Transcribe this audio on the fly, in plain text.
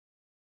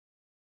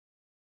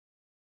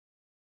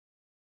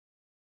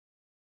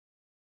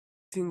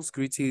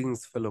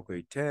Greetings, fellow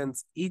grade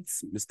 10s.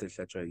 It's Mr.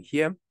 Shachai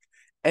here,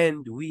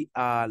 and we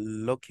are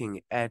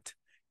looking at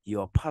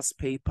your past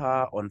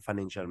paper on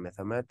financial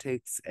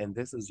mathematics, and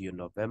this is your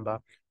November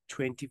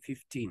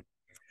 2015.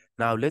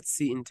 Now, let's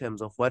see in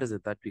terms of what is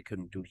it that we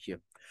can do here.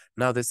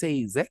 Now, they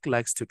say Zach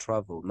likes to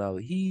travel. Now,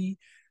 he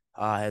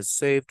has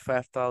saved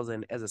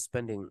 5,000 as a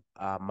spending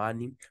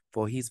money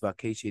for his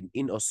vacation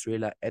in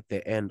Australia at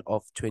the end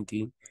of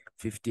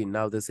 2015.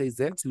 Now, they say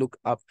Zach look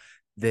up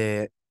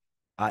the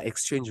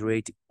exchange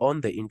rate on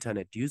the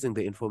internet using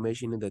the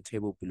information in the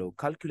table below.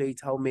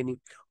 Calculate how many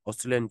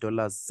Australian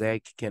dollars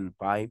Zach can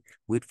buy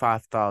with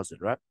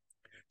 5,000, right?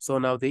 So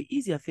now the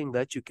easier thing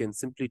that you can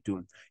simply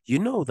do, you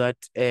know that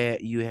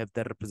you have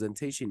the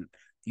representation.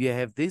 You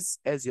have this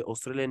as your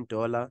Australian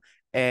dollar,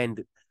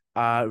 and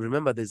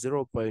remember the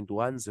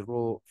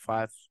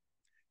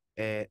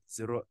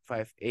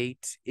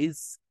 0.105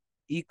 is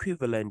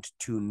equivalent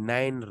to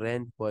 9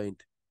 rand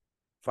point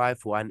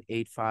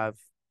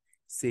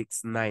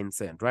 518569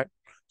 cent, right?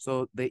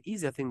 So the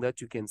easier thing that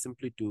you can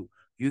simply do,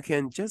 you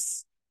can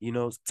just,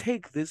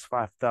 take this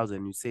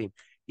 5,000. You say,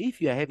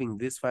 if you are having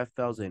this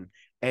 5,000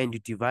 and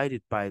you divide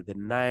it by the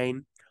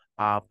 9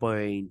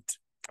 point,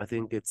 I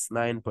think it's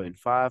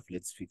 9.5.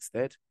 Let's fix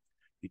that.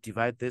 You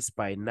divide this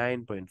by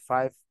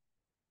 9.5,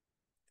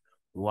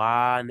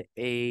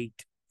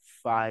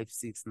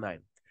 18569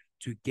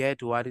 to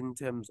get what in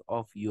terms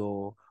of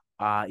your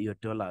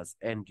dollars,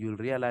 and you'll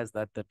realize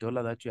that the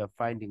dollar that you are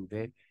finding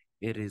there,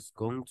 it is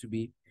going to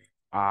be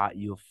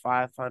your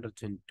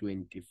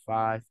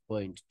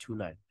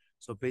 525.29.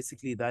 So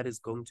basically that is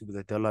going to be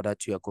the dollar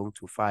that you are going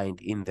to find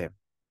in there,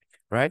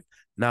 right?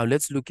 Now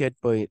let's look at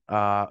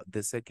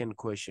the second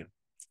question.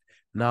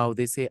 Now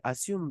they say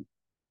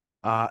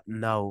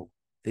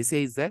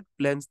Zach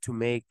plans to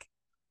make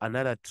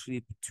another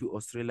trip to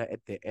Australia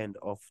at the end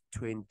of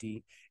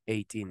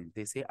 2018.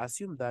 They say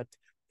assume that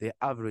the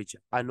average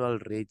annual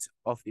rate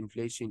of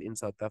inflation in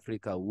South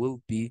Africa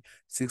will be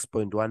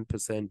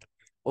 6.1%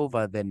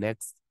 over the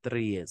next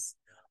 3 years.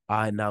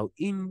 Now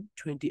in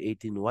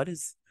 2018, what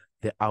is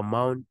the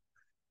amount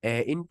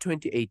in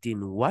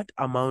 2018, what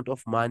amount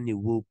of money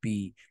will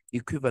be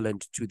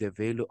equivalent to the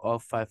value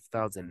of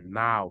 5,000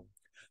 now?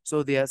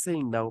 So they are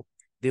saying now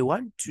they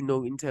want to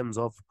know in terms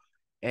of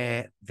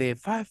the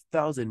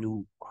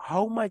 5,000,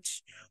 how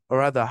much, or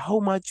rather, how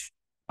much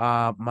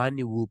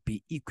money will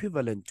be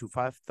equivalent to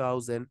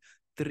 5,000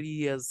 3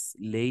 years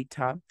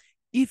later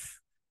if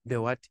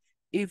the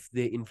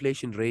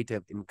inflation rate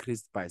have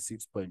increased by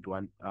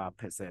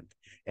 6.1%.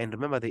 And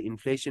remember, the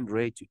inflation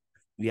rate,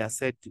 we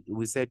said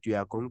we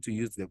are going to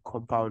use the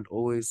compound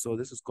always. So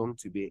this is going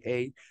to be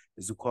A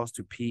is equals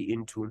to P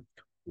into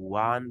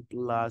 1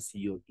 plus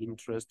your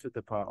interest to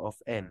the power of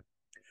N.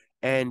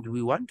 And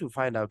we want to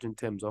find out in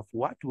terms of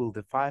what will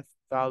the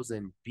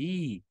 5,000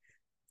 be,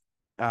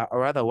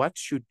 or rather, what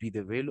should be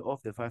the value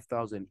of the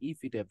 5,000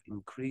 if it have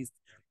increased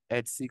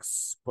at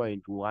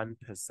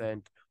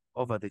 6.1%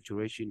 over the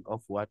duration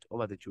of what?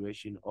 Over the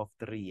duration of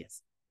 3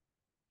 years.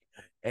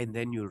 And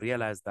then you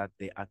realize that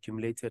the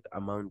accumulated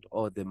amount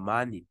or the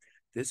money,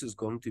 this is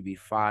going to be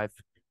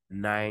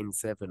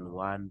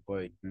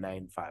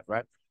 5,971.95,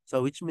 right?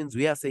 So which means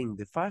we are saying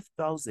the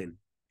 5,000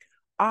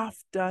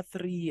 after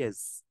 3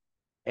 years,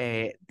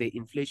 the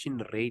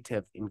inflation rate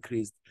have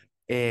increased.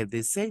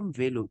 The same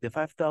value, the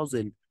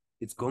 5,000,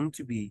 it's going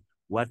to be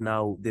what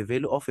now? The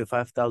value of a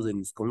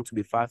 5,000 is going to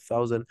be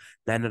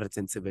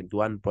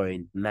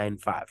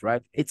 5,971.95,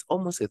 right? It's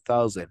almost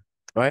 1,000,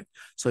 right?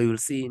 So you'll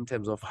see in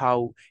terms of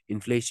how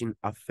inflation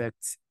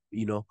affects,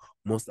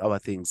 most our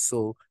things.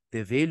 So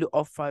the value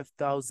of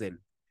 5,000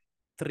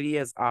 3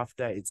 years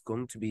after, it's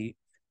going to be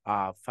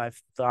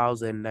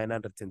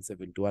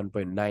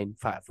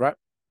 5,971.95, right?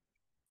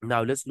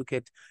 Now let's look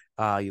at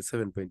your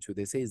 7.2.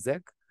 They say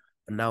Zach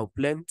now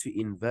plan to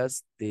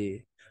invest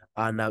the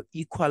now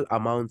equal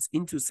amounts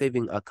into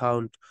saving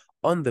account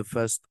on the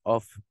 1st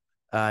of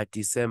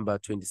December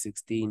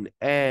 2016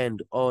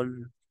 and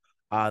on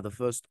the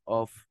 1st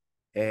of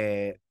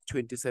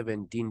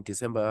 2017,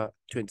 December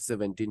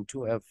 2017,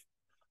 to have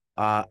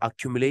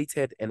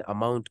accumulated an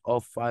amount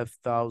of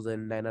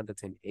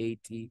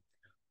 5,980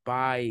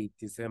 by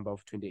December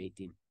of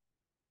 2018.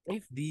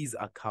 If these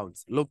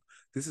accounts, look,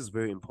 this is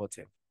very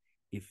important.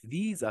 If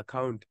these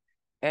account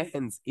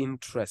earns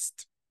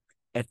interest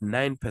at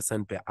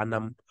 9% per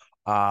annum,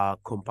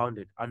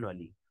 compounded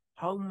annually,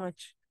 how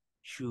much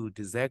should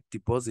Zach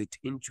deposit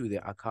into the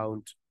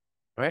account,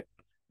 right?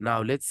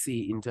 Now, let's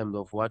see in terms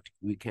of what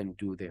we can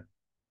do there.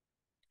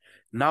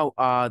 Now,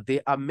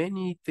 there are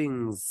many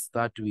things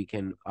that we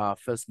can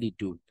firstly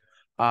do.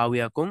 We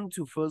are going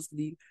to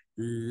firstly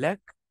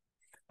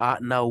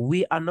now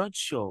we are not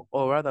sure,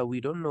 or rather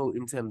we don't know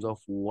in terms of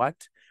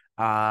what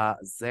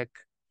Zach,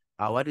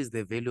 what is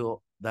the value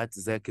that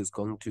Zach is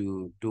going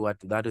to do, what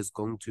that is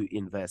going to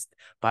invest.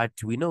 But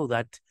we know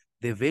that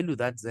the value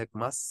that Zach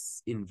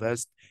must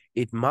invest,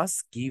 it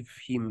must give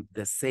him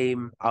the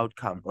same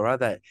outcome, or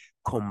rather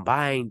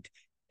combined,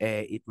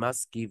 it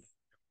must give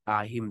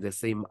him the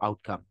same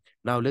outcome.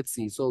 Now let's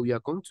see. So we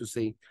are going to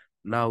say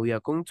now we are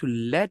going to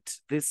let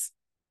this,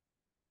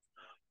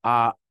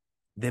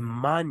 the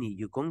money,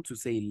 you're going to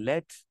say,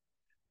 let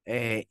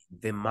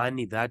the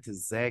money that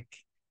Zach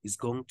is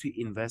going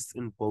to invest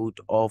in both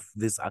of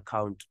this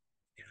account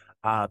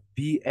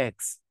be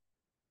X,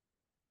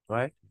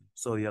 right?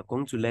 So you're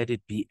going to let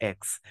it be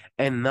X.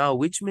 And now,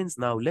 which means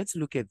now let's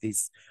look at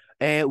this.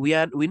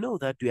 We know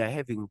that we are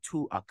having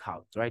two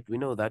accounts, right? We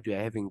know that we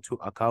are having two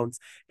accounts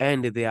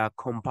and they are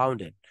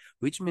compounded,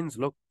 which means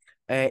look,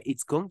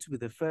 it's going to be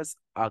the first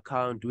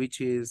account,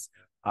 which is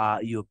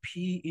your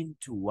P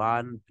into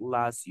 1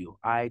 plus your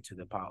I to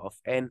the power of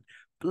N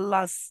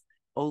plus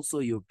also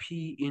your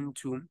P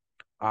into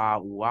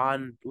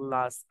 1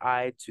 plus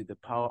I to the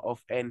power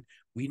of N.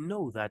 We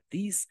know that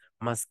these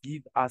must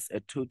give us a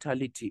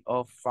totality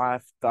of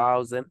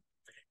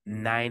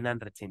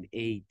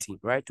 5,980,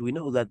 right? We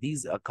know that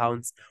these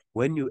accounts,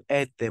 when you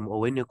add them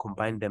or when you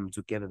combine them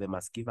together, they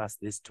must give us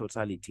this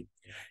totality.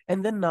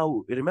 And then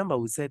now, remember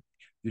we said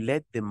you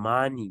let the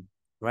money,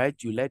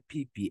 right? You let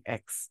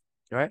PPX,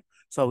 right?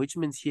 So which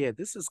means here,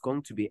 this is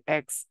going to be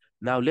X.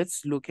 Now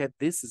let's look at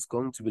this is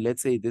going to be,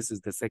 let's say this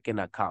is the second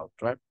account,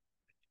 right?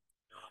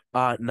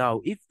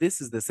 Now, if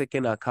this is the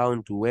second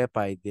account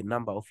whereby the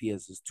number of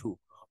years is 2,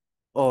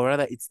 or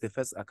rather it's the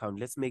first account,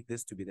 let's make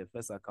this to be the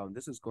first account.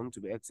 This is going to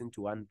be X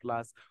into 1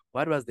 plus,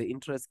 what was the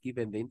interest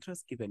given? The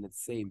interest given is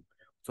same,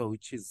 so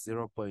which is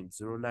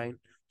 0.09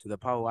 to the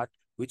power what?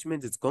 Which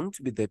means it's going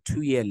to be the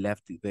 2-year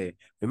left there.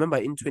 Remember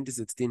in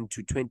 2016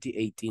 to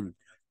 2018,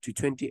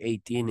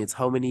 it's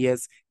how many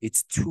years?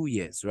 It's 2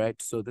 years,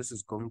 right? So this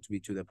is going to be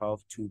to the power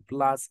of 2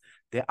 plus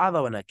the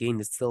other one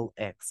again is still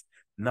X.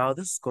 Now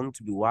this is going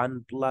to be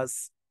 1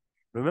 plus,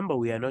 remember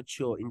we are not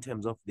sure in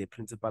terms of the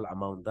principal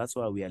amount, that's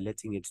why we are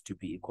letting it to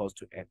be equals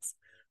to X.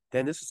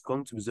 Then this is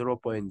going to be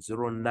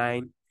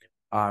 0.09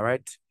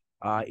 right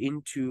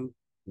into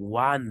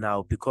 1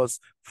 now, because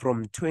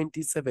from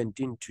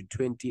 2017 to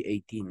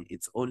 2018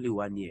 it's only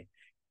 1 year,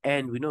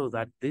 and we know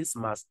that this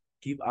must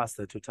give us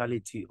the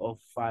totality of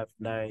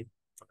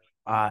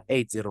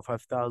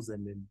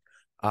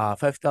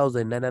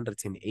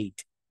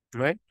 5,908,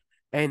 right?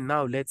 And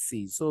now let's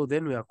see, so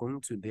then we are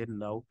going to then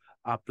now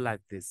apply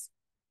this.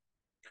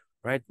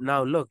 Right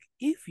now, look,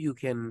 if you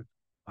can,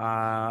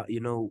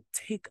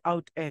 take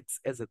out X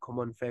as a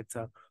common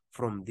factor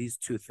from these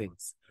two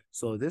things.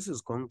 So this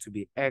is going to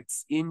be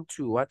X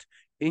into what?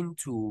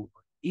 Into,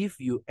 if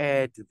you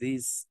add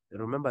this,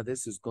 remember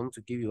this is going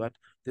to give you what?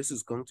 This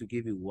is going to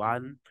give you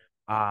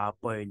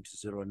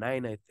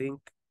 1.09, I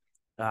think,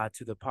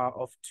 to the power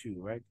of 2,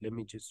 right? Let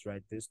me just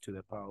write this to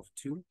the power of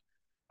 2.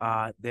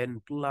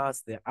 Then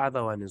plus the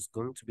other one is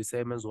going to be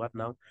same as what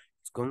now?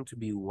 It's going to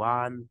be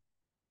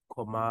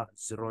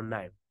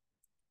 1.09.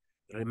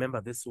 Remember,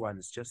 this one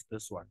is just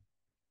this one,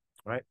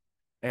 right?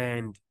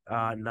 And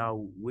now,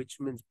 which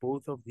means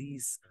both of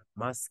these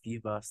must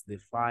give us the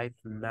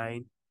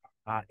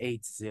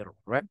 5,980,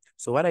 right?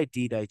 So what I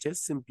did, I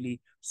just simply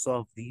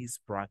solved these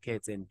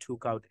brackets and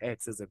took out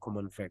X as a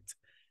common factor.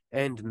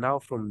 And now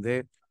from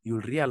there,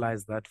 you'll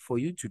realize that for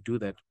you to do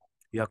that,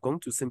 you are going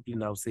to simply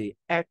now say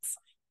X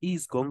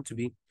is going to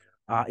be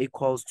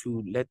equals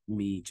to, let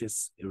me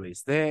just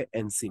erase there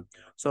and see.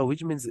 So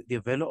which means the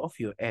value of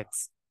your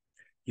X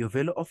here,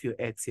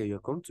 you're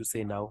going to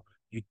say now,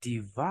 you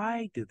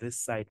divide this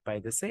side by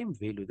the same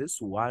value,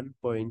 this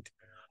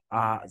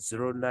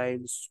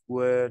 1.09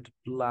 squared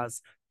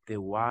plus the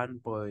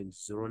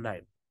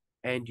 1.09.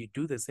 And you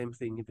do the same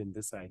thing even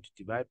this side,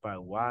 divide by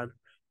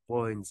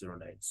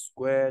 1.09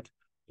 squared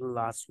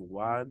plus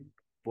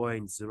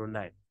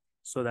 1.09.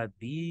 So that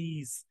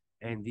these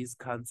and these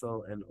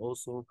cancel, and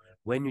also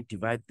when you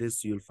divide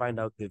this, you'll find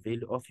out the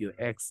value of your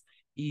X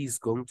is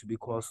going to be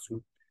equals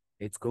to,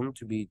 it's going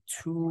to be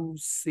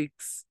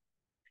 26,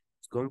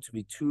 it's going to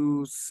be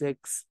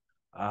 26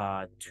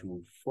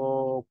 to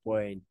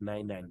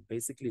 4.99.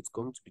 Basically, it's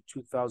going to be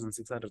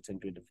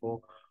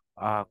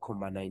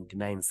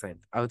 2,624.99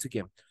 cents. Out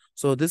again.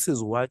 So this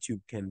is what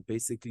you can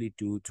basically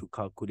do to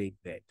calculate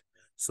that.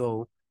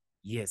 So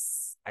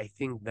yes, I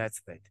think that's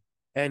that.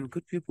 And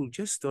good people,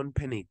 just don't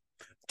panic.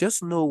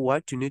 Just know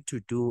what you need to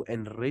do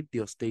and read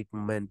your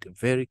statement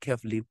very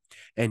carefully,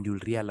 and you'll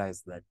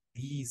realize that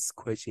these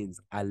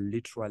questions are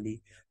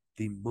literally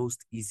the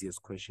most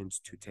easiest questions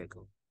to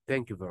tackle.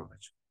 Thank you very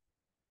much.